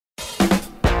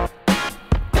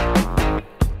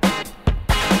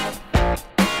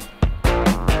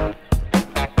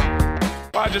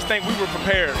just think we were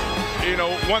prepared. You know,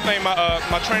 one thing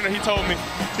my trainer, he told me,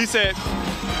 he said,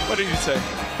 what did he say?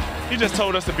 He just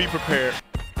told us to be prepared.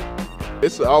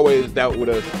 It's always doubt with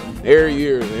us every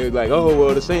year. And it's like, oh,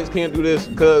 well, the Saints can't do this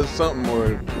because something,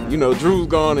 or, you know, Drew's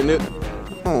gone and it.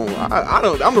 I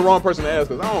don't. I'm the wrong person to ask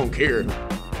because I don't care.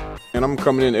 And I'm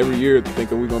coming in every year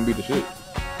thinking we're going to beat the shit.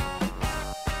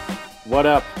 What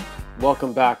up?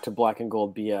 Welcome back to Black and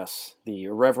Gold BS, the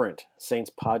irreverent Saints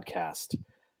podcast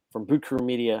from Boot Crew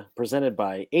Media, presented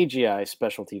by AGI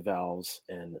Specialty Valves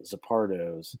and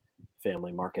Zapardo's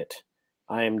Family Market.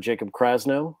 I am Jacob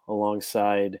Krasno,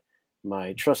 alongside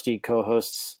my trusty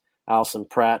co-hosts Allison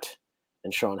Pratt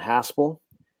and Sean Haspel.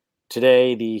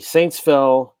 Today, the Saints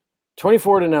fell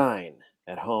 24-9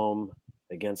 at home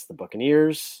against the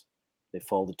Buccaneers. They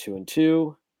fall to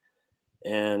 2-2.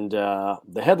 And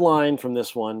the headline from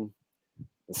this one,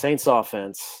 the Saints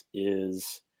offense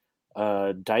is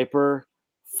a diaper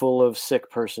full of sick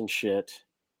person shit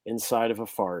inside of a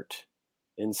fart,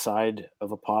 inside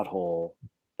of a pothole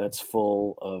that's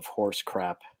full of horse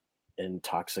crap and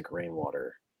toxic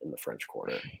rainwater in the French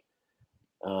Quarter.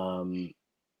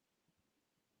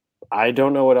 I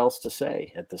don't know what else to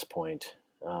say at this point.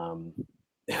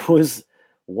 It was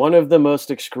one of the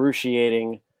most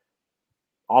excruciating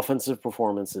offensive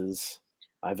performances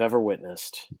I've ever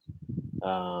witnessed.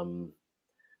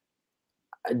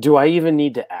 Do I even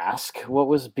need to ask what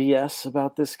was BS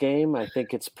about this game? I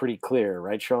think it's pretty clear,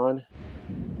 right, Sean?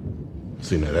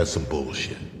 See, now that's some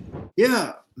bullshit.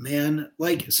 Yeah, man.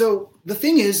 Like, so the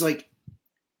thing is, like,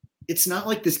 it's not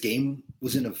like this game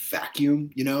was in a vacuum,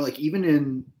 you know? Like, even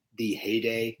in the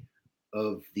heyday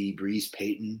of the Breeze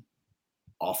Payton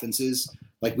offenses,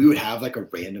 like, we would have like a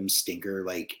random stinker,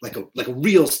 like a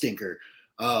real stinker,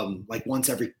 like once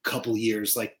every couple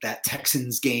years, like that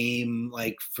Texans game,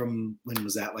 like from when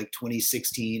was that, like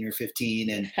 2016 or 15,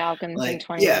 and Falcons like, in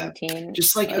 2017. Yeah,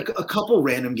 just like a couple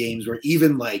random games where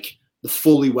even like the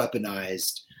fully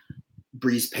weaponized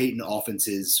Breeze Payton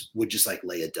offenses would just like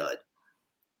lay a dud.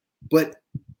 But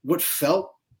what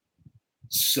felt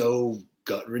so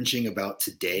gut-wrenching about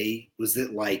today was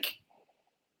that, like,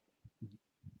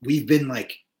 we've been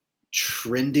like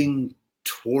trending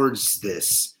towards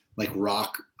this like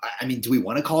rock. I mean, do we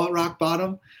want to call it rock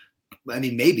bottom? I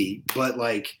mean, maybe, but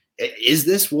like, is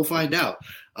this? We'll find out.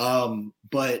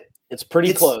 But it's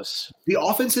pretty close. The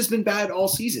offense has been bad all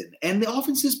season, and the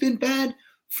offense has been bad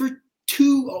for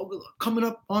coming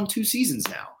up on 2 seasons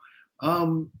now.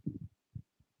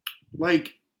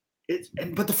 Like it's,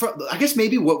 but I guess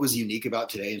maybe what was unique about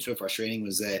today and so frustrating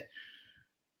was that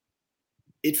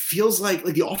it feels like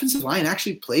the offensive line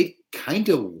actually played kind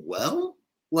of well.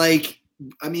 Like,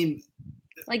 I mean,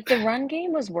 like the run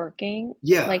game was working.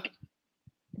 Yeah. Like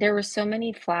there were so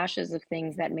many flashes of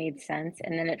things that made sense.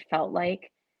 And then it felt like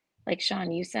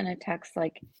Sean, you sent a text,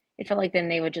 like it felt like then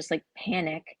they would just like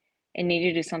panic and need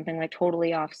to do something like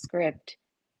totally off script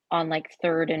on like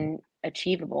third and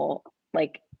achievable,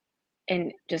 like,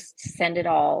 and just send it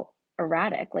all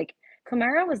erratic. Like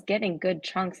Kamara was getting good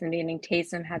chunks in the beginning.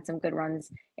 Taysom had some good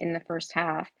runs in the first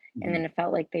half. Mm-hmm. And then it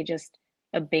felt like they just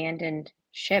abandoned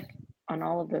ship on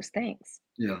all of those things.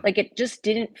 Yeah. Like it just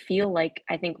didn't feel like,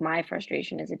 I think my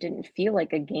frustration is it didn't feel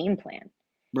like a game plan.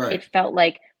 Right. It felt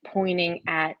like pointing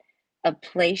at a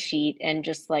play sheet and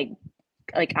just like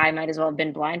I might as well have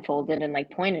been blindfolded and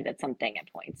like pointed at something at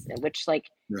points, which like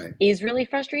right. is really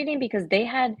frustrating because they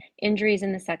had injuries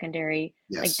in the secondary.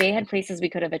 Yes. Like they had places we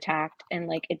could have attacked, and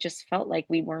like it just felt like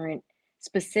we weren't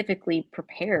specifically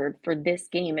prepared for this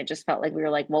game. It just felt like we were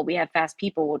like, well, we have fast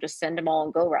people, we'll just send them all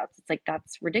on go routes. It's like,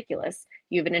 that's ridiculous.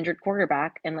 You have an injured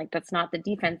quarterback, and like that's not the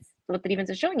defense, what the defense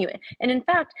is showing you. And in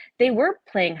fact, they were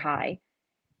playing high,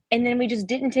 and then we just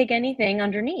didn't take anything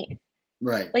underneath.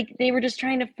 Right. Like they were just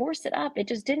trying to force it up. It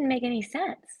just didn't make any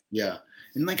sense. Yeah.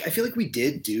 And like, I feel like we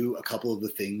did do a couple of the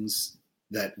things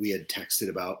that we had texted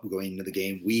about going into the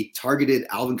game. We targeted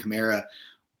Alvin Kamara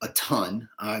a ton.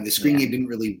 The screen game didn't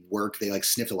really work. They like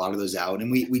sniffed a lot of those out.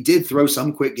 And we did throw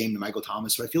some quick game to Michael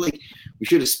Thomas. So I feel like we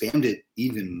should have spammed it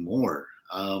even more.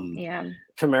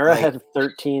 Kamara had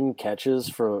 13 catches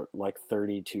for like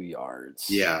 32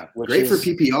 yards. Yeah. Great for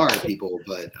PPR people,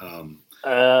 but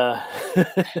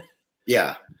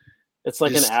yeah. It's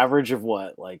like an average of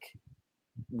what? Like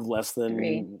less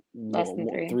than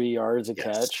 3 yards a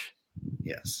catch?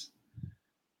 Yes.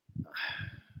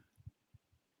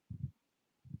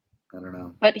 I don't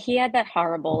know. But he had that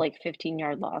horrible like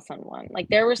 15-yard loss on one. Like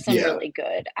there were some really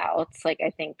good outs. Like I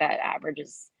think that average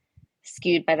is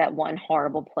skewed by that one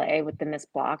horrible play with the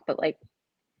missed block. But like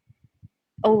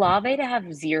Olave to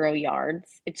have 0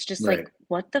 yards, it's just like,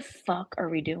 what the fuck are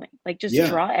we doing? Like just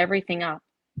draw everything up.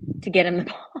 to get him the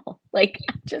ball. Like,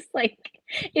 just like,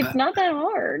 it's not that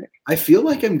hard. I feel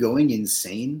like I'm going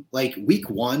insane. Like week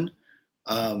 1,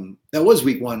 that was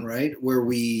week 1, right? Where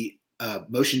we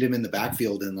motioned him in the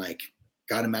backfield and like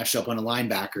got him matched up on a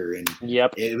linebacker, and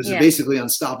it was basically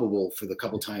unstoppable for the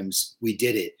couple times we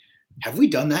did it. Have we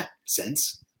done that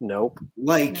since? Nope.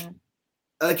 Like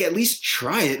at least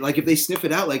try it. Like if they sniff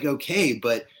it out, like okay,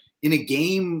 but in a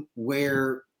game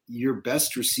where your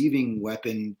best receiving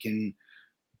weapon can't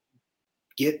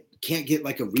get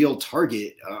like a real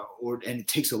target, and it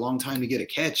takes a long time to get a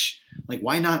catch. Like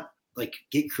why not like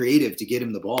get creative to get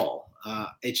him the ball?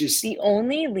 It just, the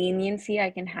only leniency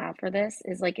I can have for this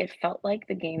is like it felt like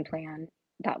the game plan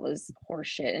that was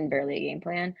horseshit and barely a game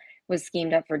plan was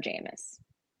schemed up for Jameis.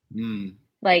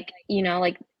 Like, you know,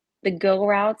 like the go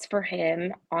routes for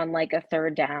him on like a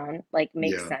third down like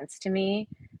makes sense to me.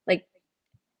 Like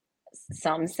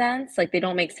some sense. Like they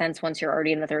don't make sense once you're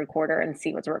already in the third quarter and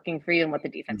see what's working for you and what the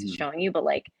defense is showing you. But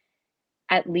like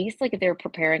at least like if they're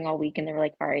preparing all week and they're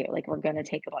like, all right, like we're gonna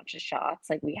take a bunch of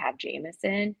shots, like we have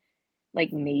Jameson.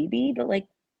 Like maybe, but like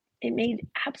it made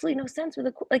absolutely no sense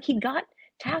with like he got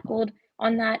tackled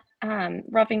on that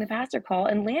roughing the passer call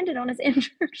and landed on his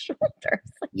injured shoulders.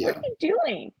 Like what are you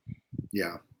doing?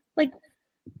 Yeah. Like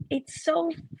it's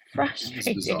so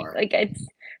frustrating. It's bizarre. Like it's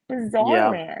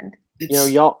bizarre land.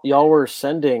 You know, y'all were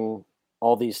sending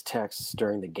all these texts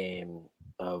during the game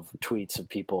of tweets of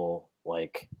people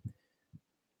like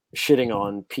shitting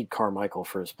on Pete Carmichael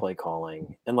for his play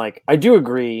calling. And like I do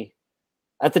agree.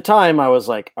 At the time, I was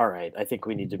like, all right, I think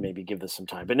we need to maybe give this some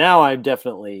time. But now I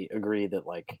definitely agree that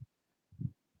like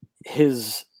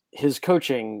his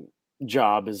coaching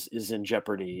job is in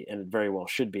jeopardy, and it very well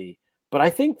should be. But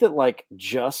I think that like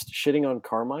just shitting on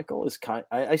Carmichael is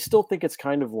I still think it's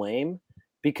kind of lame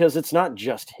because it's not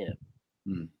just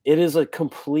him. It is a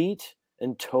complete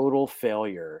and total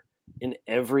failure in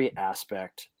every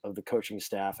aspect of the coaching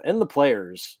staff and the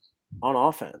players on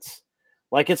offense.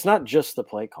 Like it's not just the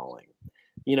play calling.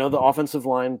 You know, the offensive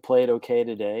line played okay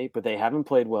today, but they haven't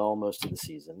played well most of the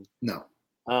season. No.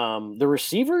 The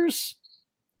receivers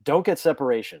don't get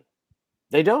separation.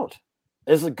 They don't.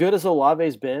 As good as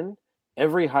Olave's been,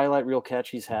 every highlight reel catch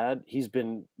he's had, he's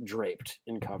been draped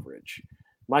in coverage.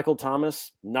 Michael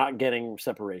Thomas not getting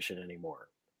separation anymore.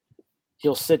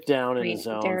 He'll sit down in his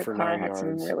zone Derek for Carr 9 had yards.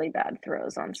 some really bad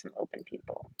throws on some open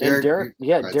people. And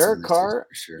Derek Carr,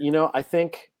 you know, I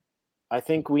think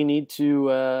we need to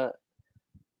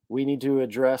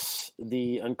address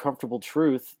the uncomfortable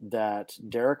truth that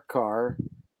Derek Carr,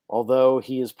 although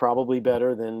he is probably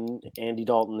better than Andy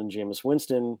Dalton and Jameis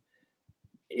Winston,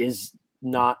 is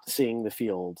not seeing the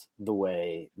field the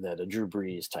way that a Drew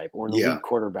Brees type or an elite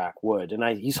quarterback would.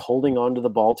 And he's holding on to the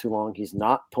ball too long. He's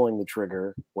not pulling the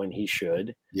trigger when he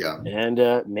should. Yeah.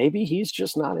 And maybe he's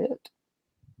just not it.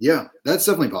 Yeah, that's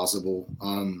definitely possible.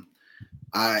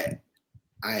 I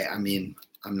mean,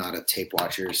 I'm not a tape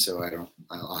watcher, so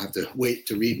I'll have to wait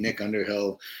to read Nick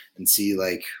Underhill and see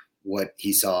like what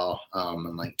he saw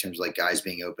and like in terms of like guys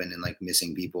being open and like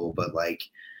missing people. But like,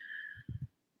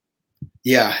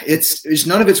 yeah, it's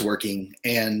none of it's working.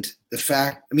 And the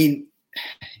fact, I mean,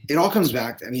 it all comes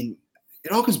back to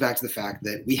the fact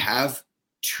that we have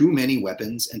too many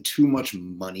weapons and too much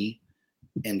money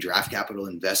and draft capital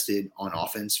invested on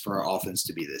offense for our offense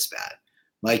to be this bad.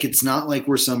 Like, it's not like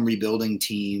we're some rebuilding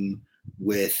team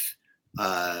with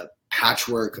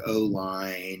patchwork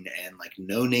O-line and like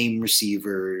no-name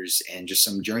receivers and just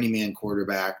some journeyman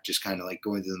quarterback just kind of like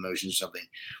going through the motions or something.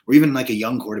 Or even like a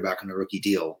young quarterback on a rookie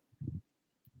deal.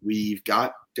 We've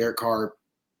got Derek Carr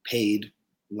paid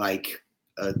like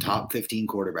a top 15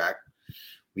 quarterback.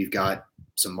 We've got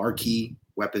some marquee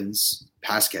weapons,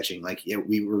 pass catching. Like, yeah,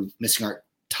 we were missing our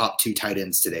top 2 tight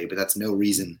ends today, but that's no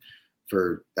reason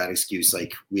for that excuse.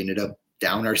 Like, we ended up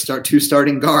down our 2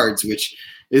 starting guards, which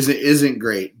isn't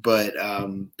great, but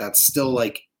that's still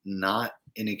like not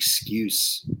an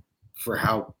excuse for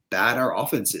how bad our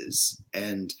offense is.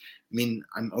 And I mean,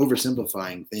 I'm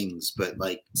oversimplifying things, but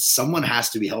like someone has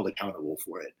to be held accountable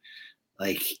for it.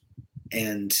 Like,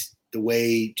 and the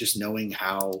way just knowing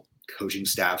how coaching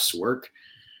staffs work,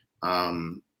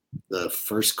 the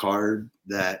first card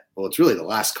it's really the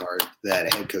last card that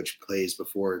a head coach plays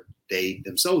before they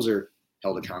themselves are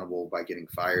held accountable by getting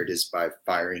fired is by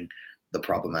firing the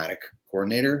problematic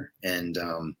coordinator. And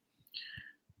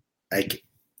like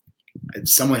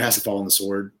someone has to fall on the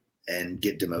sword and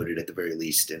get demoted at the very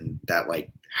least. And that like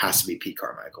has to be Pete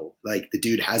Carmichael. Like, the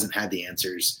dude hasn't had the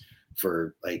answers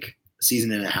for like a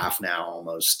season and a half now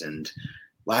almost. And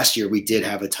last year we did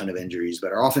have a ton of injuries,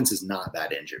 but our offense is not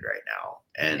that injured right now.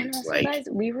 And also, like, guys,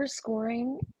 we were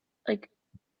scoring like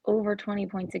over 20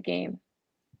 points a game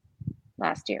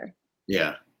last year.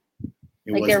 Yeah.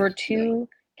 Like there were 2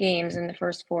 games in the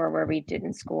first 4 where we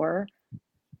didn't score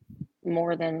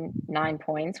more than 9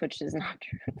 points, which is not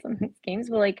true in some of these games,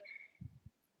 but like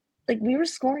we were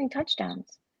scoring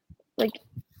touchdowns, like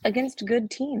against good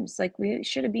teams. Like we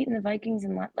should have beaten the Vikings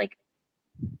and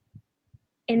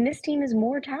this team is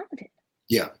more talented.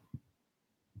 Yeah.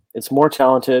 It's more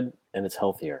talented and it's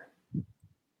healthier.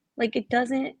 Like it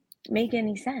doesn't make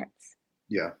any sense.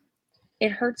 Yeah.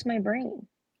 It hurts my brain.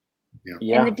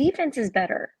 Yeah. And the defense is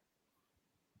better.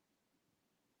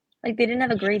 Like they didn't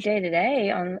have a great day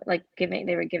today on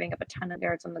they were giving up a ton of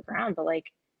yards on the ground, but like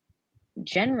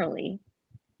generally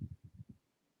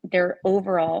they're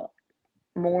overall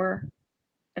more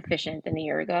efficient than a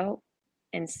year ago,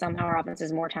 and somehow our offense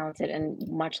is more talented and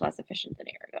much less efficient than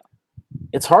a year ago.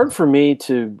 It's hard for me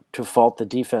to fault the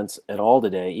defense at all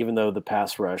today, even though the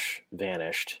pass rush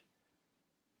vanished,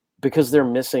 because they're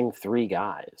missing 3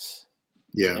 guys.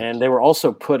 Yeah. And they were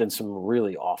also put in some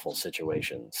really awful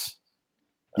situations.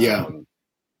 Yeah.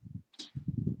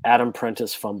 Adam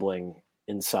Prentice fumbling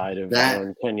inside of our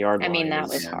own 10-yard line. I mean, that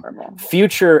was horrible.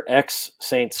 Future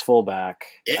ex-Saints fullback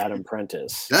Adam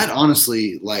Prentice. That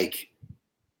honestly, like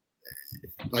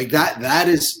that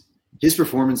is his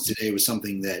performance today was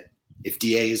something that if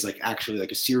DA is like actually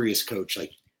like a serious coach,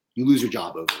 like you lose your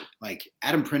job over. Like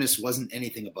Adam Prentice wasn't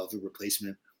anything above the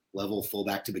replacement level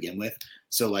fullback to begin with.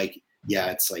 So like, yeah,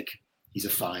 it's like he's a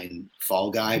fine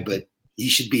fall guy, but he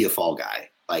should be a fall guy.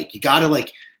 Like you got to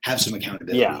like have some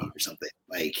accountability or something.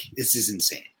 Like this is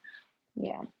insane.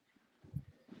 Yeah.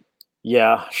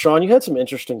 Yeah. Sean, you had some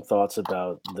interesting thoughts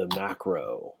about the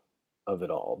macro of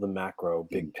it all, the macro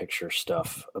big picture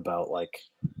stuff about like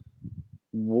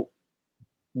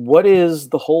what is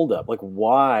the holdup? Like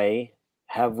why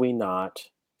have we not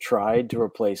tried to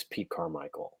replace Pete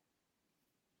Carmichael?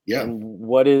 Yeah. And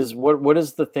what is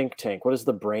the think tank? What is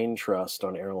the brain trust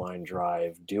on Airline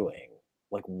Drive doing?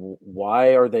 Like,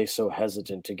 why are they so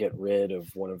hesitant to get rid of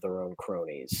one of their own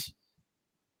cronies?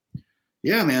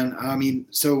 Yeah, man. I mean,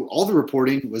 so all the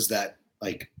reporting was that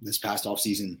like this past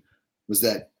offseason was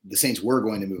that the Saints were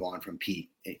going to move on from Pete.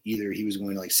 Either he was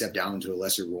going to like step down into a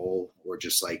lesser role or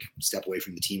just like step away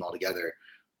from the team altogether.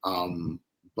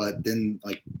 But then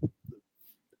like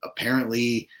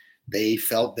apparently they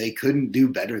felt they couldn't do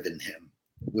better than him,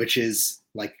 which is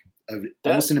like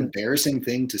almost an embarrassing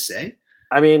thing to say.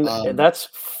 I mean, that's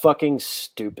fucking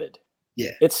stupid.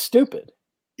 Yeah. It's stupid.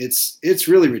 It's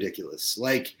really ridiculous.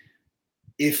 Like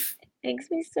if it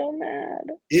makes me so mad.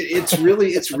 It's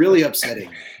really upsetting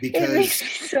because it makes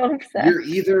me so upset.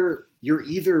 You're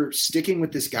either sticking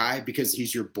with this guy because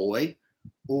he's your boy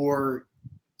or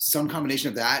some combination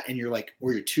of that. And you're like,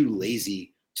 or you're too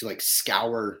lazy to like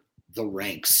scour the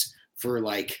ranks for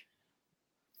like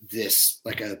this,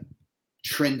 like a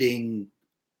trending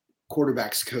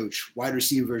quarterbacks coach, wide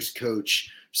receivers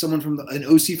coach, someone from an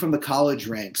OC from the college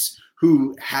ranks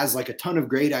who has like a ton of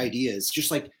great ideas, just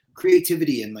like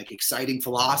creativity and like exciting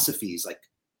philosophies, like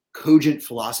cogent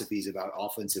philosophies about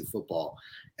offensive football.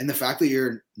 And the fact that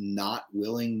you're not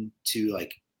willing to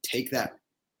like take that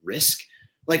risk,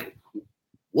 like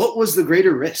what was the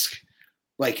greater risk?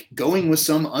 Like going with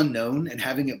some unknown and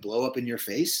having it blow up in your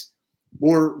face,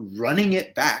 or running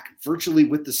it back virtually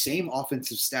with the same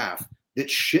offensive staff that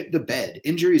shit the bed,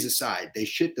 injuries aside, they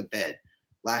shit the bed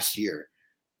last year,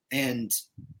 and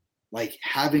like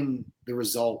having the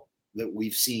result that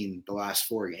we've seen the last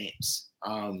 4 games.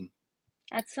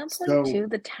 At some point too,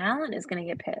 the talent is going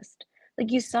to get pissed.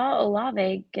 Like you saw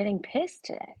Olave getting pissed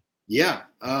today. Yeah.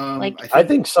 I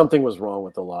think something was wrong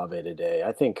with Olave today.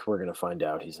 I think we're going to find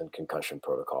out he's in concussion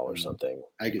protocol or something,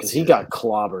 because he got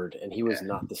clobbered and he was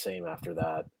not the same after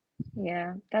that.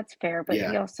 Yeah, that's fair. But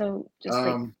he also just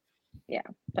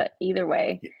but either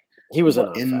way, he was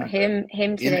him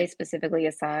today specifically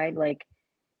aside, like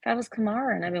if I was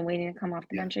Kamara and I've been waiting to come off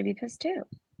the bench, I'd be pissed too.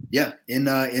 Yeah. In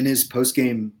his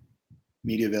post-game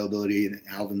media availability,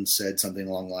 Alvin said something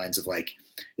along the lines of like,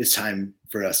 it's time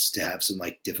for us to have some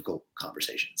like difficult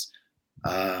conversations.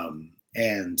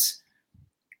 And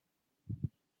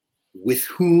with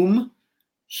whom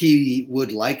he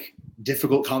would like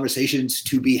difficult conversations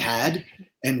to be had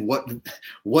and what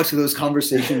those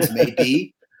conversations may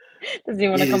be. Does he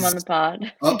want to come on the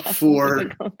pod? Up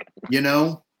for,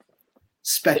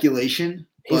 speculation.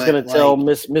 He's going to tell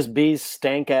Miss B's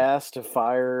stank ass to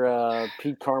fire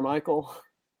Pete Carmichael.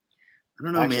 I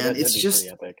don't know, man. It's just,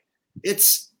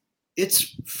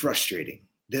 it's frustrating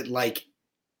that like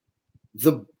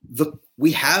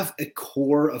we have a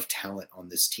core of talent on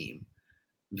this team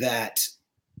that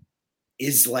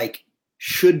is like,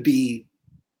 should be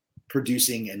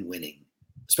producing and winning,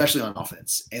 especially on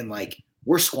offense. And like,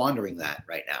 we're squandering that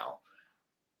right now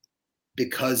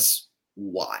because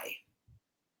why?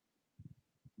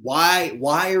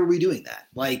 Why are we doing that?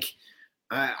 Like,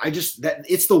 I just, that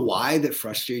it's the why that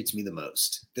frustrates me the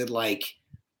most. That like,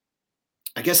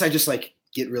 I guess I just like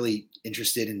get really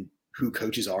interested in who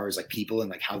coaches are as like people and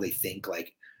like how they think,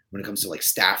 like when it comes to like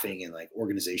staffing and like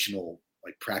organizational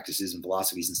like practices and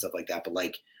philosophies and stuff like that. But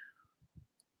like,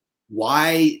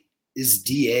 why is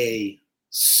DA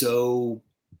so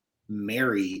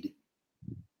married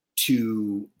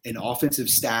to an offensive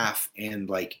staff and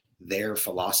like their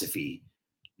philosophy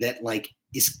that like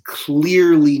is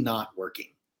clearly not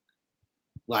working?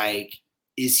 Like,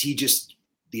 is he just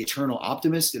the eternal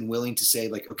optimist and willing to say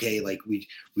like, okay, like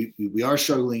we are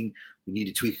struggling, we need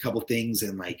to tweak a couple things,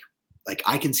 and like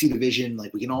I can see the vision,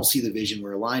 like we can all see the vision,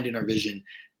 we're aligned in our vision,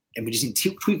 and we just need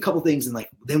to tweak a couple things, and like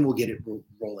then we'll get it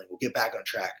rolling, we'll get back on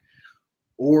track?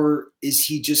 Or is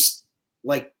he just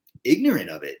like ignorant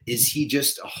of it? Is he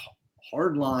just a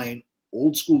hardline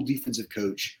old school defensive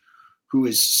coach who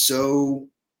is so,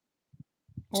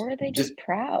 or are they just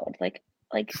proud? Like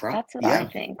that's what yeah. I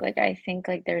think. Like I think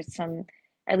like there's some,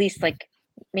 at least like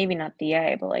maybe not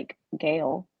DA, but like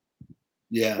Gale.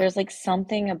 Yeah. There's like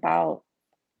something about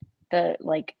the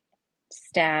like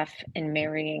staff and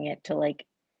marrying it to like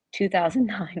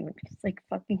 2009, which is like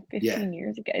fucking 15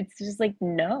 years ago. It's just like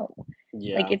no.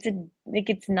 Yeah. Like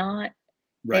it's not,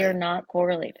 Right. they are not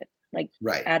correlated, like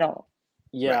at all.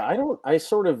 Yeah, I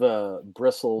sort of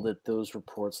bristled at those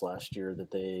reports last year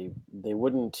that they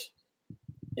wouldn't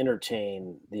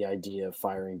entertain the idea of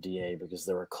firing DA because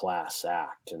they're a class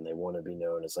act and they want to be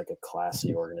known as like a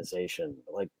classy organization.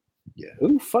 Like,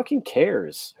 who fucking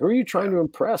cares? Who are you trying to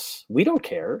impress? We don't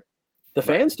care. The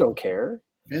fans don't care.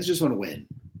 Fans just want to win.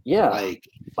 Yeah.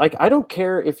 Like I don't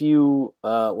care if you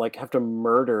like have to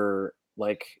murder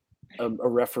like a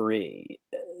referee,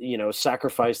 you know,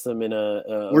 sacrifice them in a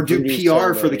or do PR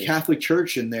ceremony for the Catholic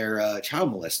Church and their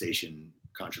child molestation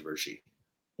controversy.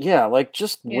 Yeah, like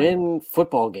just win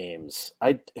football games.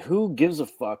 Who gives a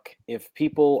fuck if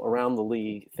people around the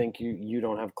league think you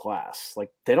don't have class? Like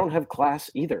they don't have class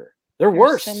either. There's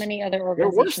worse. So many other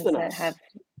organizations that have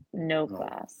no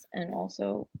class, and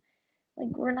also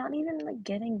like we're not even like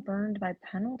getting burned by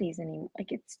penalties anymore.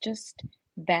 Like it's just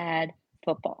bad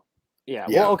football. Yeah.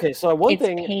 Well, okay. So one it's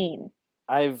thing pain.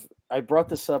 I brought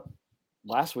this up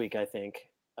last week, I think,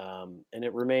 and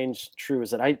it remains true,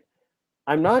 is that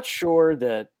I'm not sure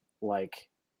that like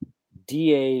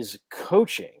DA's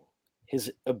coaching,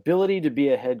 his ability to be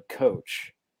a head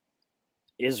coach,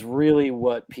 is really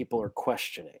what people are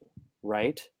questioning,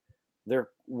 right?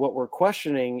 What we're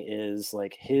questioning is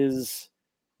like his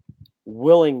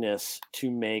willingness to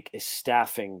make a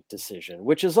staffing decision,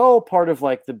 which is all part of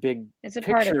like the big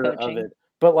picture of it.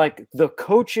 But like the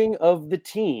coaching of the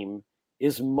team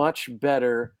is much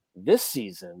better this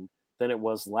season than it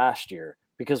was last year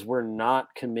because we're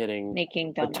not committing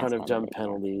a ton of dumb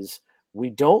penalties. We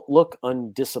don't look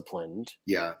undisciplined.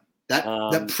 Yeah.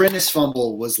 That Prentice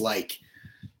fumble was like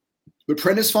the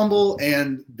Prentice fumble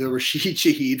and the Rashid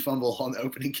Shaheed fumble on the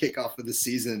opening kickoff of the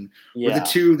season were the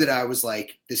two that I was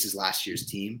like, this is last year's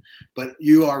team. But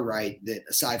you are right that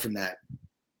aside from that,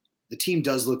 the team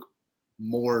does look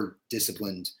more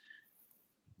disciplined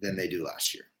than they do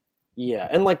last year. Yeah,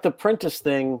 and like the Prentice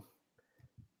thing,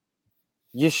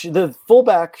 the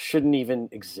fullback shouldn't even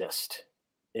exist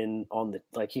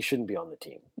he shouldn't be on the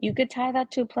team. You could tie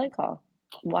that to a play call.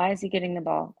 Why is he getting the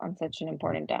ball on such an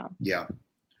important down? Yeah.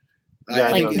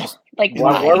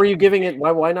 Why were you giving it?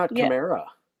 Why not Kamara?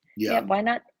 Yeah. Why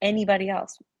not anybody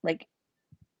else? Like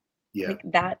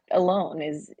that alone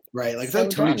is right. Like so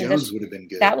Tony Jones would have been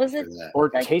good. That was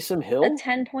or like, Taysom Hill, a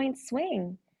 10-point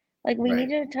swing. Like we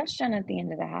needed a touchdown at the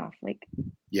end of the half. Like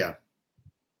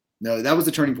no, that was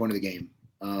the turning point of the game.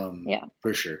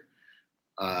 For sure.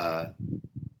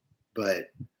 But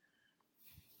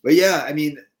yeah, I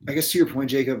mean, I guess to your point,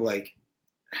 Jacob, like,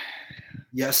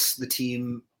 yes, the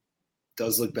team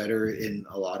does look better in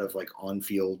a lot of like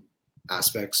on-field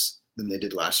aspects than they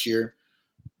did last year.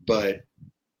 But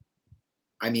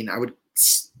I mean, I would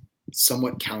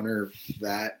somewhat counter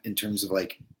that in terms of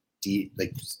like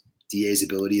DA's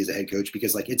ability as a head coach,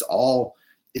 because like it's all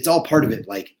part of it.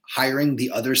 Like hiring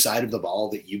the other side of the ball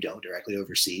that you don't directly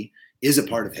oversee is a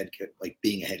part of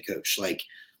being a head coach. Like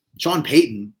Sean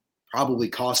Payton probably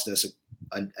cost us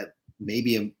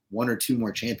maybe one or two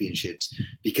more championships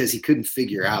because he couldn't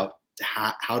figure out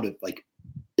how to like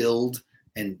build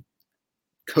and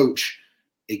coach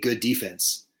a good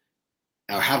defense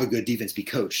or have a good defense be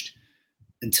coached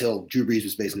until Drew Brees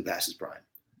was basically past his prime.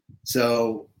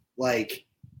 So like,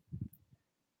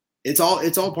 it's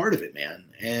all part of it, man.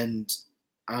 And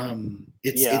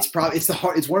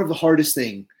it's one of the hardest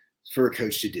thing for a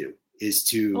coach to do is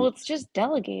to. Well, it's just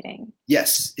delegating.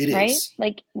 Yes, it right? is.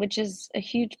 Like, which is a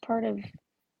huge part of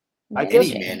upper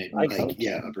management.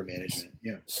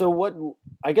 Yeah. So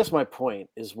I guess my point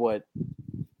is what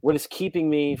is keeping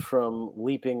me from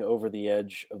leaping over the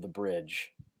edge of the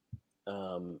bridge,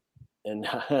 and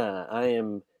I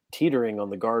am teetering on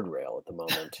the guardrail at the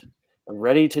moment. I'm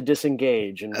ready to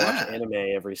disengage and watch anime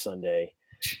every Sunday.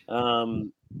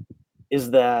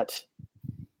 Is that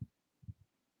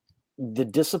the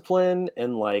discipline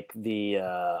and like the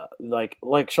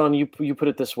like Sean, you put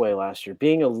it this way last year,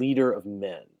 being a leader of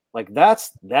men, like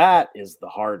that is the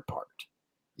hard part.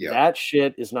 Yeah. That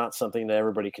shit is not something that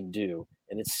everybody can do,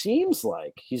 and it seems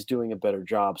like he's doing a better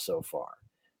job so far.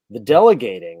 The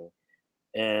delegating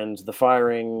and the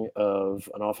firing of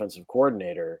an offensive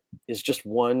coordinator is just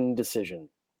one decision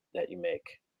that you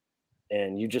make,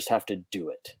 and you just have to do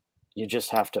it. You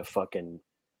just have to fucking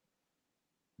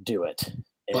do it.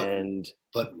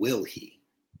 But will he?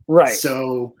 Right.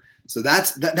 So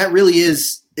that really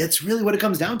is. It's really what it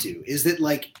comes down to. Is that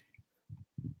like?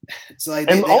 It's like.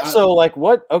 Like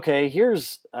what? Okay,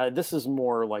 here's this is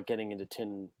more like getting into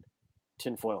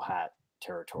tinfoil hat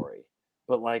territory.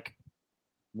 But like,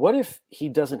 what if he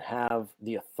doesn't have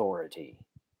the authority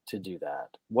to do that?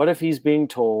 What if he's being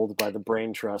told by the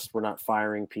brain trust we're not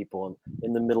firing people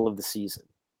in the middle of the season?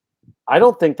 I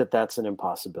don't think that that's an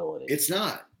impossibility. It's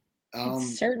not.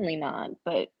 It's certainly not,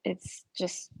 but it's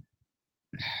just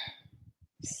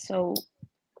so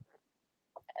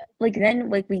like then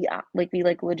like we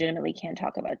legitimately can't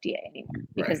talk about DA anymore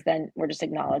because then we're just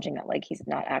acknowledging that like he's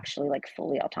not actually like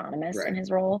fully autonomous in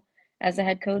his role as a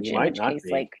head coach. In which case,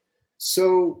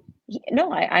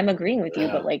 I'm agreeing with you,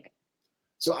 but like,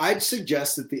 so I'd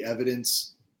suggest that the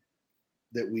evidence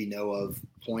that we know of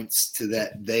points to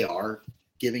that they are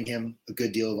giving him a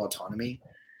good deal of autonomy.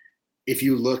 If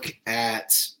you look at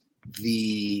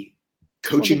the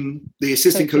the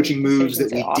assistant coaching moves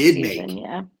that we did make,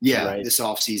 this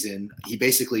offseason, he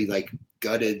basically like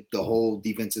gutted the whole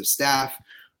defensive staff.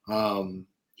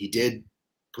 He did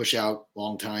push out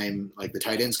long time, like the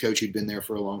tight ends coach who'd been there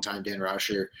for a long time, Dan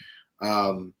Rauscher,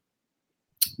 and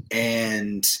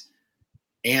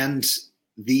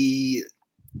the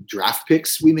draft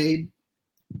picks we made,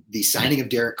 the signing of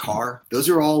Derek Carr, those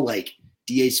are all like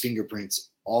DA's fingerprints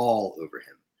all over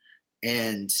him.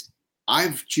 And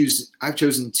I've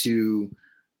chosen to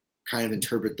kind of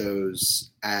interpret those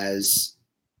as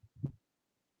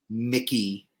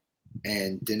Mickey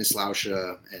and Dennis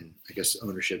Lauscha, and I guess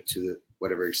ownership to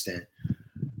whatever extent,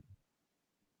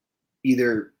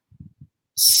 either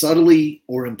subtly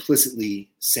or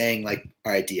implicitly saying like,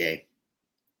 all right, DA,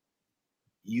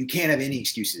 you can't have any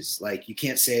excuses. Like you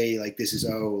can't say like this is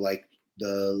like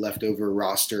the leftover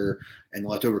roster and the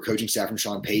leftover coaching staff from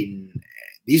Sean Payton.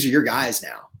 These are your guys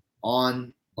now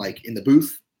on like in the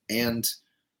booth and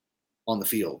on the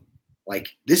field. Like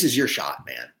this is your shot,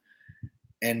 man.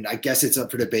 And I guess it's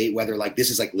up for debate whether like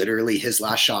this is like literally his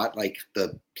last shot, like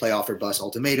the playoff or bust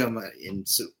ultimatum in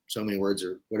so many words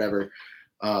or whatever.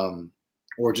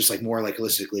 Or just like more like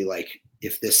holistically, like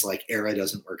if this like era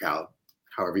doesn't work out,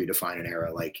 however you define an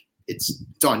era, like it's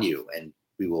on you and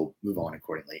we will move on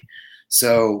accordingly.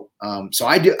 So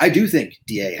I do think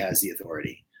DA has the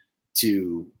authority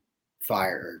to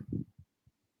fire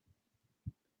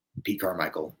Pete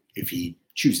Carmichael if he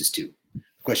chooses to. The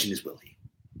question is, will he?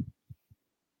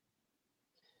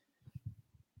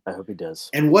 I hope he does.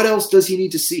 And what else does he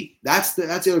need to see? That's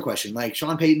the other question. Like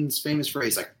Sean Payton's famous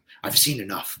phrase, like, I've seen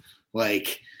enough.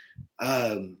 Like,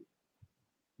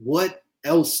 what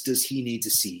else does he need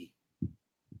to see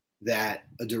that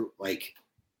a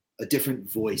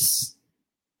different voice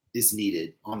is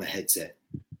needed on the headset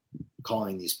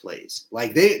calling these plays?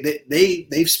 Like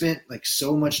they've spent like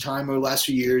so much time over the last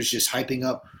few years just hyping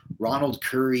up Ronald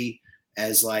Curry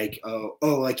as like,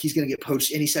 like he's going to get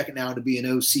poached any second now to be an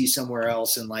OC somewhere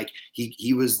else. And like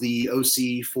he was the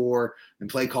OC for and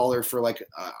play caller for like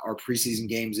our preseason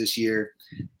games this year.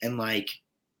 And like,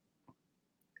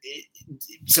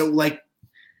 so like,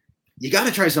 you got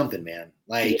to try something, man.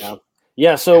 Like,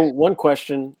 yeah. So one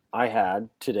question I had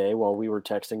today while we were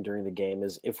texting during the game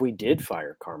is if we did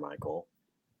fire Carmichael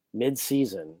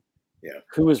mid-season,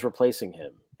 who is replacing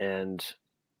him? And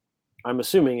I'm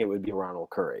assuming it would be Ronald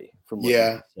Curry from what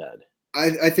you said.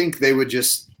 I think they would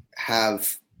just have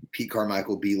Pete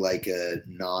Carmichael be like a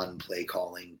non-play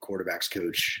calling quarterbacks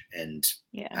coach and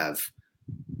have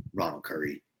Ronald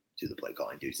Curry do the play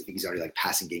calling duties. I think he's already like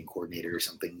passing game coordinator or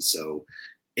something. So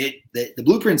the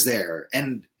blueprint's there.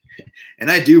 And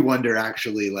And I do wonder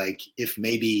actually, like, if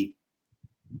maybe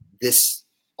this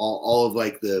all of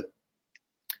like the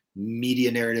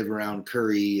media narrative around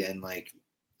Curry and like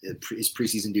his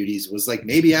preseason duties was like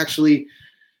maybe actually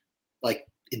like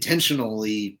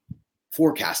intentionally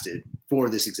forecasted for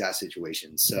this exact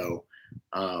situation. So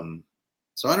I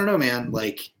don't know, man.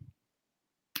 Like,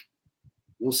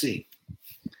 we'll see.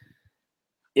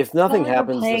 If nothing We're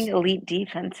happens, playing elite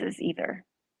defenses either.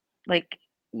 Like,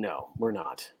 no, we're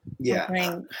not. we're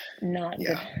playing not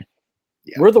good.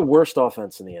 Yeah. We're the worst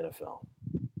offense in the NFL.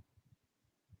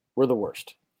 We're the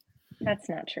worst. That's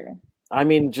not true. I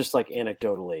mean, just like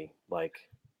anecdotally, like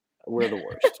we're the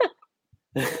worst.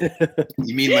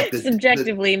 You mean like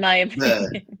subjectively, my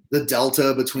opinion. the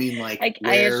delta between like I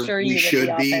where assure we you that should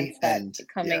the be offense that and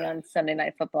coming on Sunday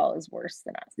Night Football is worse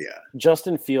than us. Yeah.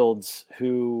 Justin Fields,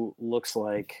 who looks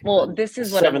like this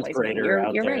is what seventh annoys me. grader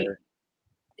out You're there. right.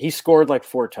 He scored like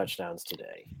 4 touchdowns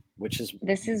today, which is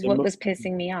This is what was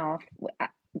pissing me off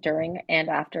during and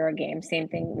after a game. Same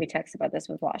thing. We texted about this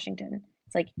with Washington.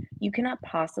 It's like, you cannot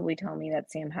possibly tell me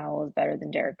that Sam Howell is better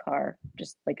than Derek Carr,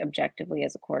 just like objectively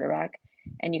as a quarterback.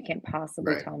 And you can't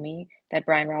possibly tell me that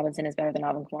Brian Robinson is better than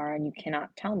Alvin Kamara. And you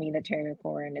cannot tell me that Terry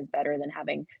McLaurin is better than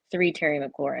having 3 Terry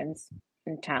McLaurins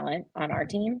in talent on our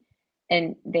team.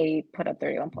 And they put up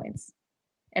 31 points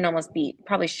and almost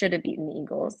probably should have beaten the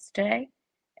Eagles today.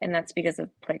 And that's because of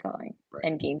play calling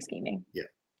and game scheming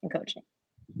and coaching.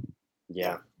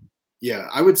 Yeah. Yeah,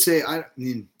 I would say, I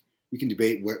mean, we can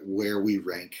debate where we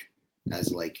rank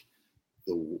as like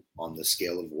on the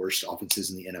scale of worst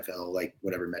offenses in the NFL, like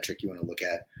whatever metric you want to look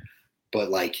at. But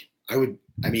like,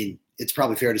 it's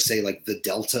probably fair to say like the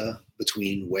delta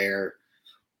between where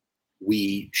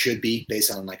we should be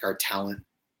based on like our talent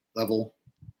level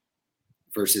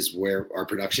versus where our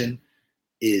production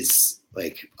is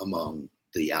like among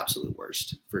the absolute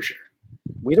worst for sure.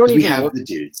 We don't even have the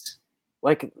dudes.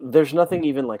 Like, there's nothing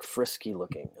even like frisky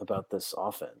looking about this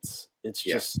offense. It's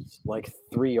just like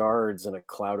 3 yards and a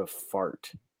cloud of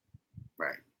fart.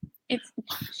 Right. It's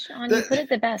Sean, you put it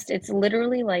the best. It's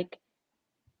literally like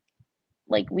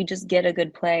we just get a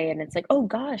good play and it's like, oh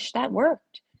gosh, that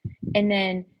worked. And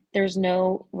then there's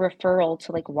no referral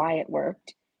to like why it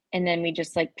worked. And then we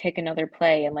just like pick another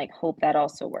play and like hope that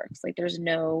also works. Like, there's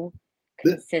no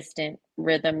consistent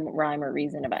rhythm, rhyme, or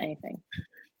reason about anything.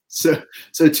 So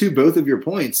to both of your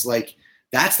points, like,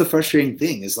 that's the frustrating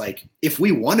thing is like, if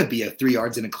we want to be a 3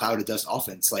 yards in a cloud of dust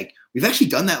offense, like we've actually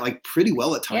done that like pretty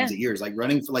well at times at years, like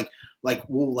running for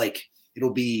we'll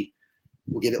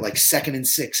get it like 2nd and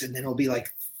 6, and then it'll be like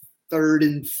 3rd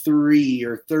and 3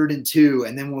 or 3rd and 2.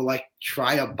 And then we'll like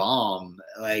try a bomb,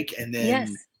 like, and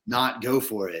then not go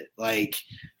for it. Like,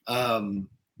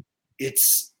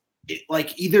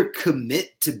 like either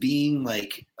commit to being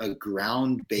like a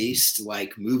ground based,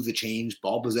 like move the change,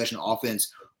 ball possession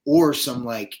offense, or some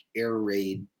like air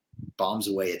raid bombs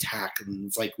away attack. And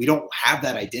it's like, we don't have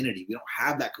that identity. We don't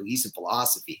have that cohesive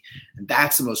philosophy. And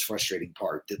that's the most frustrating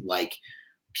part, that like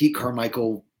Pete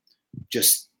Carmichael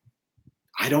just,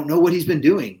 I don't know what he's been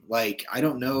doing. Like, I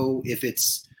don't know if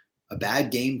it's a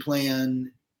bad game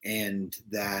plan and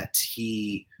that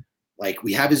he, like,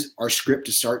 we have our script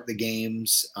to start the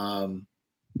games. And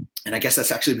I guess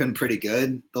that's actually been pretty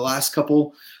good the last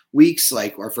couple weeks.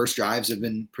 Like, our first drives have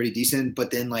been pretty decent, but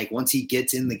then like once he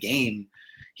gets in the game,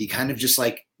 he kind of just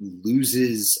like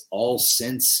loses all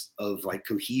sense of like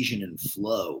cohesion and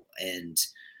flow. And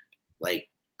like,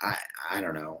 I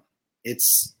don't know.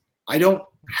 I don't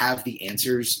have the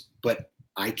answers, but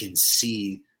I can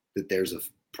see that there's a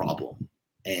problem.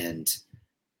 And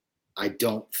I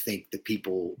don't think the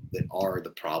people that are the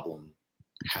problem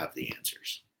have the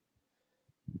answers.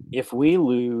 If we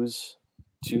lose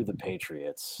to the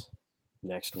Patriots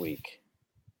next week,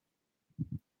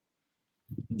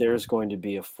 there's going to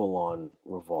be a full-on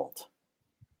revolt.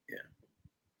 Yeah.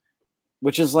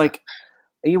 Which is like,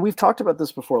 we've talked about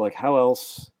this before, like, how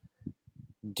else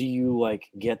do you like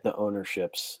get the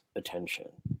ownership's attention?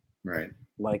 Right.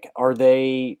 Like, are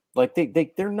they like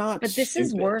they're not? But this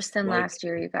is worse than last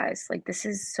year, you guys. Like, this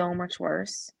is so much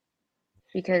worse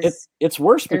because it's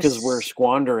worse because we're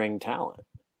squandering talent.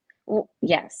 Well,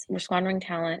 yes, we're squandering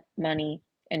talent, money,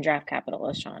 and draft capital,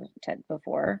 as Sean said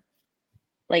before.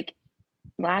 Like,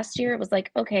 last year, it was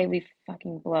like, okay, we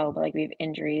fucking blow, but like we have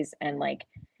injuries and like,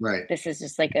 this is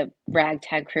just like a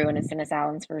ragtag crew, and it's Dennis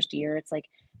Allen's first year. It's like,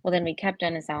 well, then we kept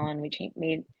Dennis Allen, we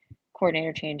made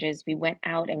coordinator changes, we went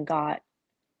out and got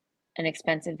an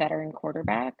expensive veteran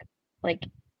quarterback. Like,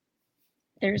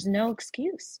 there's no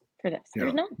excuse for this.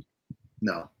 There's none.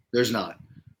 No, there's not.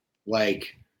 Like,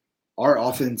 our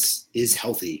offense is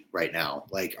healthy right now.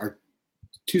 Like, our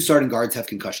 2 starting guards have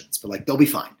concussions, but like they'll be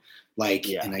fine. Like,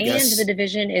 Yeah. and I And guess the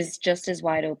division is just as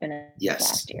wide open as Yes.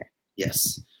 last year.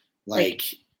 yes, Like,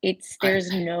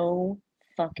 there's no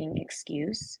fucking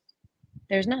excuse.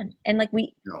 There's none. And like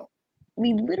we no,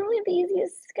 literally have the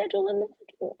easiest schedule in the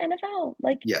fucking NFL.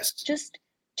 Like yes, just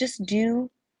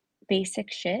do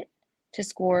basic shit to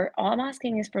score. All I'm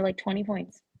asking is for like 20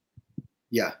 points.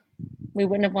 yeah, We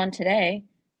wouldn't have won today,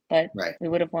 but right, we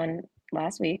would have won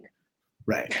last week.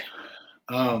 right.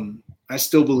 I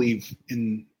still believe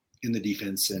in the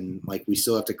defense, and like we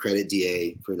still have to credit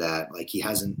DA for that. Like he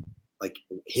hasn't, like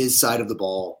his side of the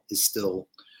ball is still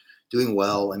doing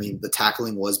well. I mean, the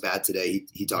tackling was bad today.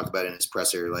 He talked about it in his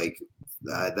presser, like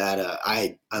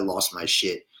I lost my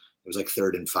shit. It was like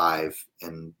 3rd and 5,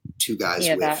 and 2 guys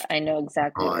Yeah, whiffed that I know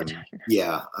exactly what you're on talking about.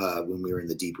 yeah when we were in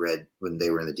the deep red, when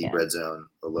they were in the deep Yeah. red zone,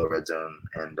 the low red zone,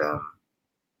 and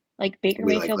Like Baker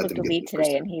we, like, Mayfield let looked them get elite the first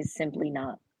today, down. and he's simply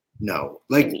not. no,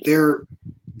 like Elite. the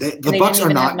And they Bucs didn't are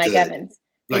even not have Mike good. Evans.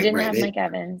 They Like, didn't right, have they Mike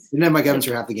Evans. didn't have Mike Evans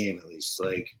for half the game at least.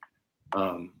 Like,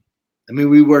 I mean,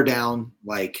 we were down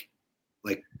like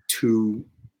 2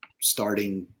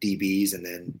 starting DBs, and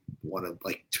then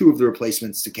 2 of the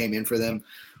replacements that came in for them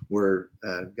were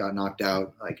got knocked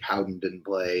out. Like Howden didn't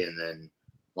play, and then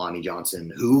Lonnie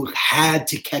Johnson, who had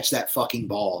to catch that fucking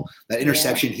ball, that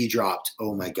interception he dropped.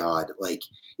 Oh my God! Like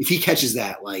if he catches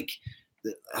that, like,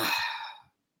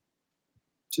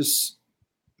 just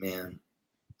man,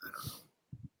 I don't know.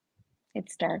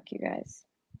 It's dark, you guys.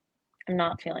 I'm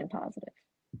not feeling positive.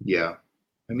 Yeah,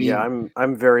 I mean,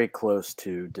 I'm very close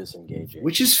to disengaging.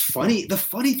 which is funny. The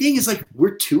funny thing is, like,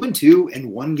 we're 2-2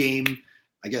 and 1 game,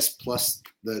 I guess, plus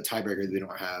the tiebreaker that we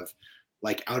don't have,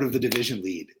 like, out of the division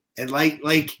lead, and like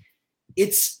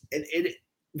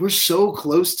we're so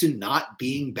close to not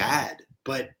being bad,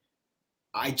 but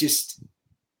I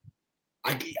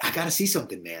gotta see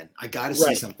something, man. I gotta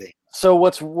see something. So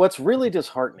what's really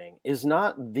disheartening is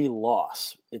not the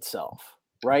loss itself,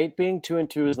 right? Being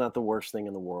 2-2 is not the worst thing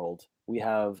in the world. We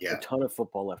have a ton of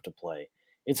football left to play.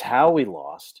 It's how we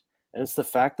lost, and it's the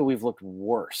fact that we've looked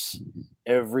worse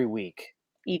every week.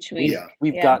 Each week.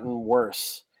 We've gotten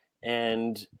worse,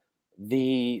 and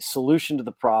the solution to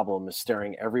the problem is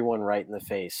staring everyone right in the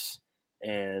face,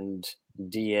 and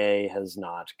DA has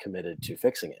not committed to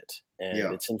fixing it,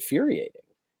 and it's infuriating.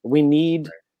 We need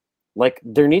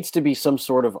there needs to be some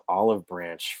sort of olive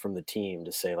branch from the team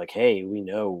to say, like, hey, we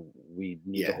know we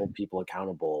need to hold people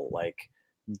accountable. Like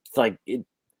it.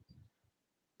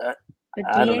 But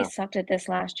I don't DA know. sucked at this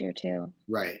last year too.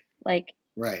 Right. Like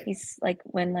Right. he's like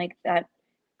when like that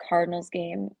Cardinals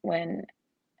game when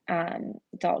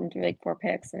Dalton threw like 4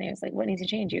 picks, and he was like, what needs to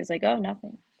change? He was like, oh,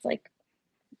 nothing. It's like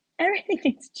everything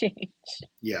needs to change.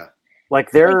 Yeah.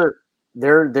 Like they're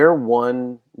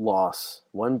one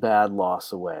bad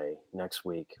loss away next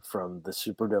week from the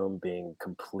Superdome being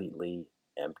completely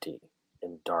empty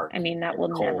and dark. I mean, that will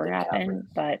never happen,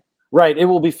 but right, it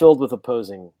will be filled with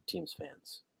opposing teams'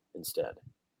 fans instead.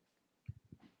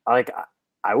 Like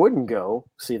I wouldn't go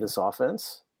see this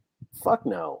offense. Fuck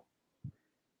no.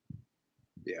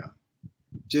 Yeah.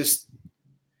 It's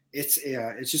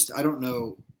just, I don't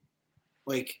know.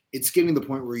 Like, it's getting to the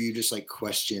point where you just like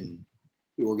question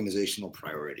the organizational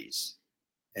priorities.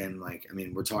 And like, I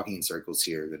mean, we're talking in circles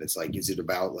here that it's like, is it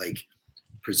about like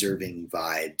preserving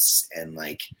vibes and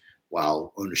like,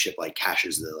 while ownership like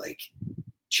cashes the like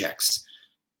checks?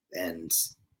 And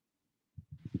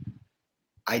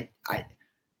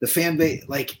the fan base,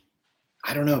 like,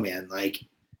 I don't know, man. Like,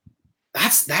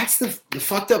 that's the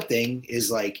fucked up thing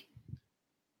is like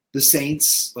the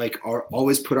Saints like are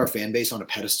always put our fan base on a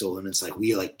pedestal, and it's like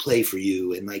we like play for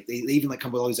you, and like they even like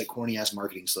come with all these like corny ass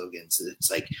marketing slogans.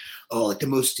 It's like, oh, like the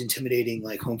most intimidating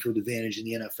like home field advantage in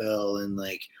the NFL and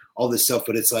like all this stuff,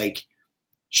 but it's like,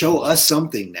 show us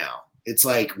something now. It's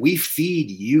like we feed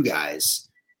you guys,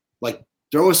 like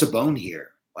throw us a bone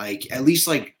here, like at least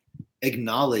like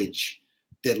acknowledge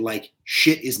that like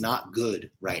shit is not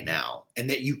good right now and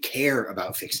that you care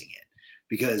about fixing it.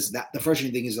 Because that the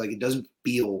frustrating thing is like it doesn't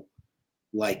feel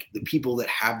like the people that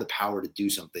have the power to do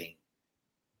something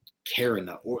care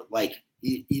enough, or like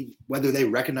whether they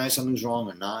recognize something's wrong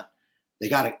or not, they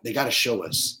gotta show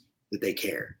us that they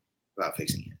care about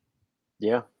fixing it.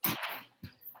 Yeah.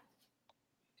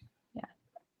 Yeah.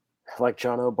 Like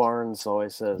John O. Barnes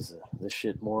always says, this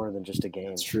shit more than just a game.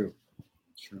 That's true.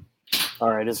 It's true. All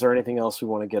right. Is there anything else we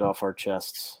want to get off our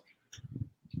chests?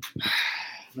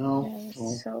 No.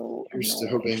 So we're still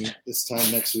hoping this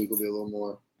time next week will be a little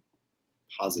more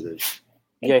positive.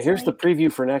 Yeah, here's the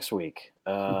preview for next week.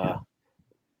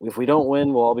 If we don't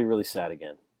win, we'll all be really sad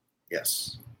again.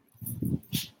 Yes.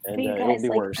 And you it'll guys, be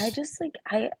like, worse. I just like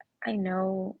I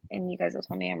know, and you guys will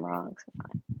tell me I'm wrong, so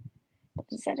fine.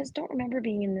 I just don't remember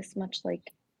being in this much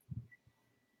like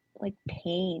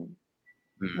pain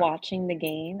watching the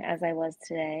game as I was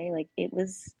today. Like, it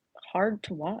was hard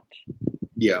to watch.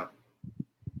 Yeah.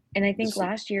 And I think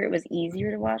last year it was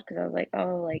easier to watch because I was like,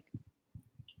 oh, like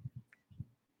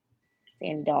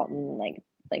Andy Dalton, like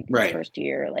Right. his first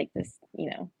year, like this,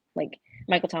 like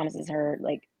Michael Thomas is hurt,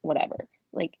 like whatever.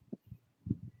 Like,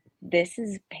 this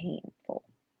is painful.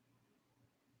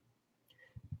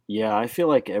 Yeah, I feel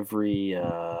like every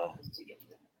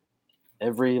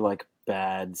like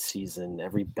bad season,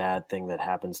 every bad thing that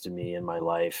happens to me in my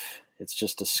life, it's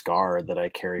just a scar that I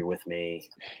carry with me,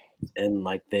 and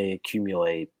like they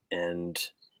accumulate. And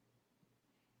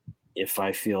if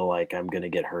I feel like I'm gonna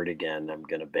get hurt again, I'm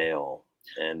gonna bail.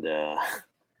 And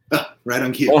right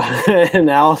on cue. And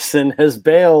Allison has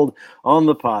bailed on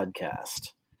the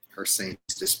podcast. Her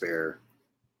Saints despair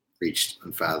reached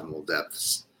unfathomable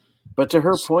depths. But to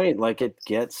her point, like it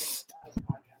gets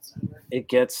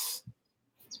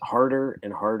harder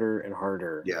and harder and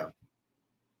harder. Yeah.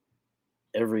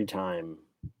 Every time.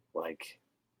 Like,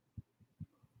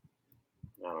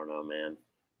 I don't know, man.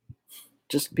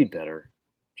 Just be better.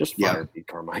 Just fire Pete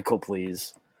Carmichael,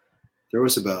 please. Throw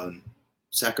us a bone.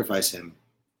 Sacrifice him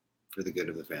for the good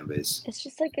of the fan base. It's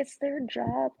just like it's their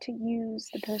job to use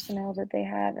the personnel that they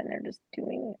have, and they're just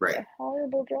doing a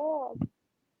horrible job.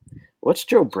 What's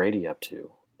Joe Brady up to?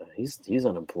 He's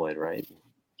unemployed, right?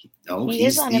 No, he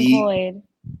is unemployed.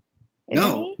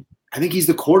 No, I think he's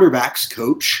the quarterback's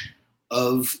coach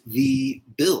of the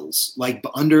Bills, like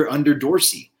under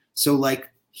Dorsey. So like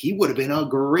he would have been a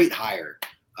great hire.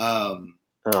 No.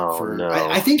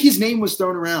 I think his name was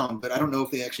thrown around, but I don't know if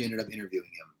they actually ended up interviewing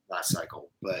him last cycle.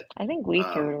 But I think we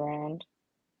threw it around.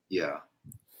 Yeah.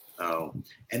 Oh,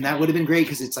 and that would have been great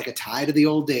because it's like a tie to the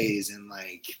old days, and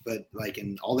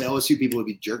and all the LSU people would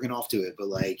be jerking off to it. But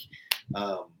I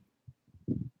don't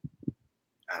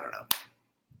know.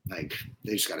 Like,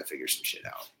 they just got to figure some shit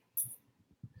out.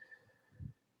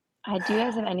 Do you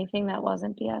guys have anything that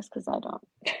wasn't BS? Because I don't.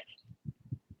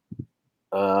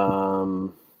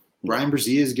 Brian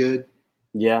Brzee is good.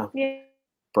 Yeah.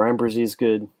 Brian Brzee is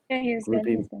good. Yeah, he is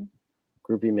good.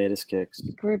 Groupie made his kicks.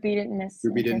 Groupie didn't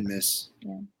miss.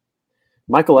 Yeah.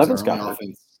 Michael Evans got hurt.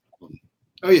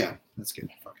 Oh, yeah. That's good.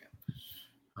 Fuck him.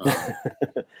 Yeah.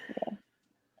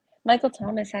 Michael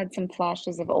Thomas had some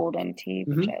flashes of old MT,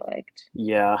 which I liked.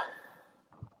 Yeah.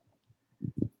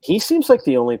 He seems like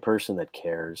the only person that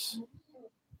cares.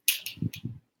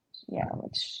 Yeah,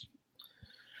 which...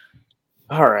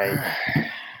 All right.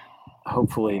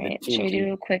 Hopefully the team... Should we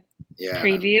do a quick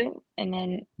preview? And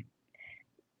then...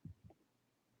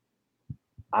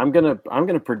 I'm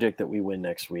gonna predict that we win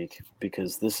next week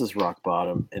because this is rock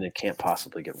bottom and it can't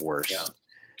possibly get worse. Yeah.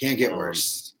 Can't get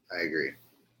worse. I agree.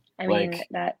 I mean,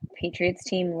 that Patriots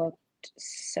team looked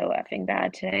so effing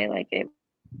bad today. Like, it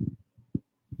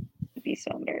would be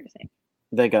so embarrassing.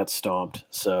 They got stomped.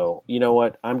 So, you know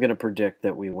what? I'm going to predict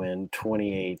that we win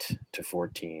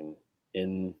 28-14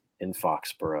 in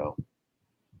Foxborough.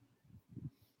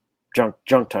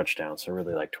 Junk touchdown, so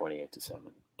really like 28-7.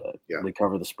 But we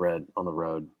cover the spread on the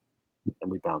road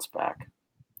and we bounce back.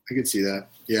 I could see that.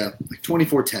 Yeah, like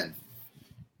 24-10.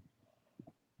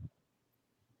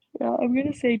 Yeah, I'm going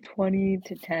to say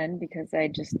 20-10 because I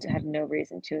just have no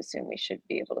reason to assume we should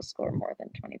be able to score more than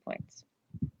 20 points.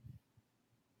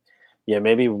 Yeah,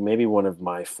 maybe one of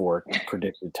my 4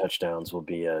 predicted touchdowns will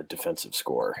be a defensive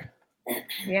score.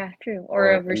 Yeah, true.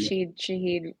 Or a Rashid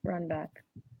Shaheed run back.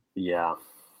 Yeah.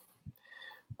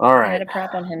 All right. I had a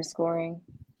prop on him scoring.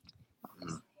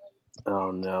 Oh,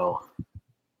 no.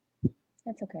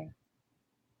 That's okay.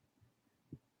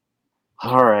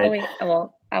 All right. Oh, wait.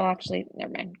 Well, I'll actually,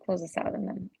 never mind. Close this out and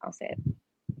then I'll say it.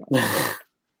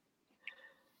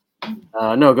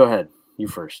 No, go ahead. You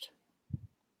first.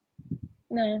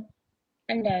 No,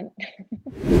 I'm done.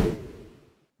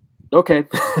 Okay.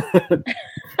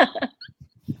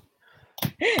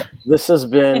 This has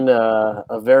been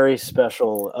a very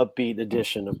special, upbeat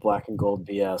edition of Black and Gold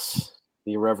BS,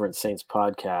 the Irreverent Saints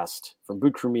podcast from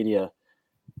Boot Crew Media,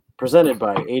 presented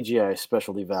by AGI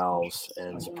Specialty Valves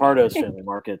and Zapardo's Family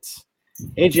Markets.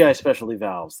 AGI Specialty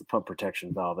Valves, the pump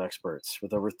protection valve experts.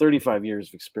 With over 35 years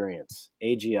of experience,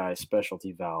 AGI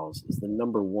Specialty Valves is the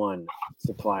 #1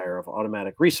 supplier of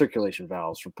automatic recirculation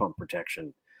valves for pump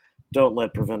protection. Don't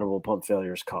let preventable pump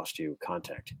failures cost you.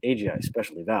 Contact AGI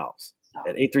Specialty Valves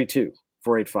at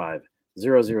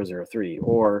 832-485-0003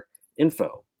 or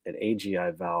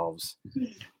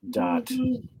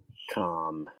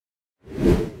info@agivalves.com.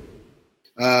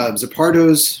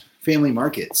 Zapardo's Family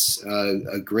Markets,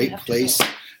 a great place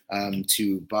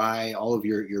to buy all of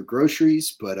your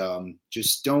groceries, but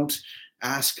just don't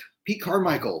ask Pete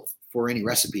Carmichael for any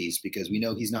recipes because we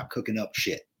know he's not cooking up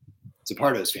shit.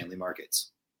 Zapardo's Family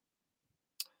Markets.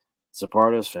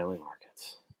 Zapardo's Family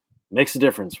Markets. Makes a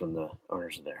difference when the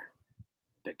owners are there.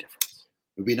 Big difference.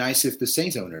 It would be nice if the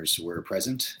Saints owners were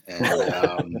present and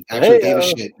actually gave a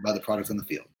shit about the product on the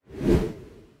field.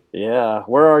 Yeah.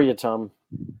 Where are you, Tom?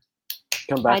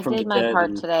 Come back I from did the my dead part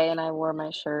and- today, and I wore my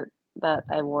shirt that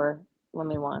I wore when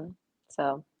we won.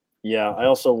 So Yeah, I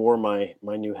also wore my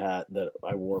new hat that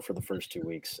I wore for the first 2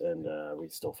 weeks, and we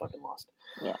still fucking lost.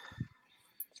 yeah,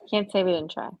 can't say we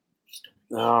didn't try.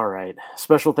 All right.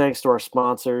 Special thanks to our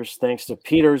sponsors. Thanks to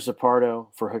Peter Zapardo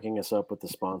for hooking us up with the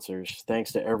sponsors.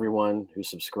 Thanks to everyone who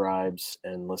subscribes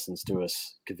and listens to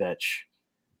us. Kvetch.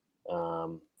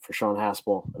 For Sean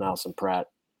Haspel and Allison Pratt,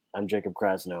 I'm Jacob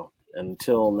Krasno.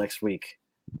 Until next week,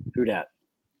 who dat?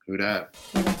 Who dat?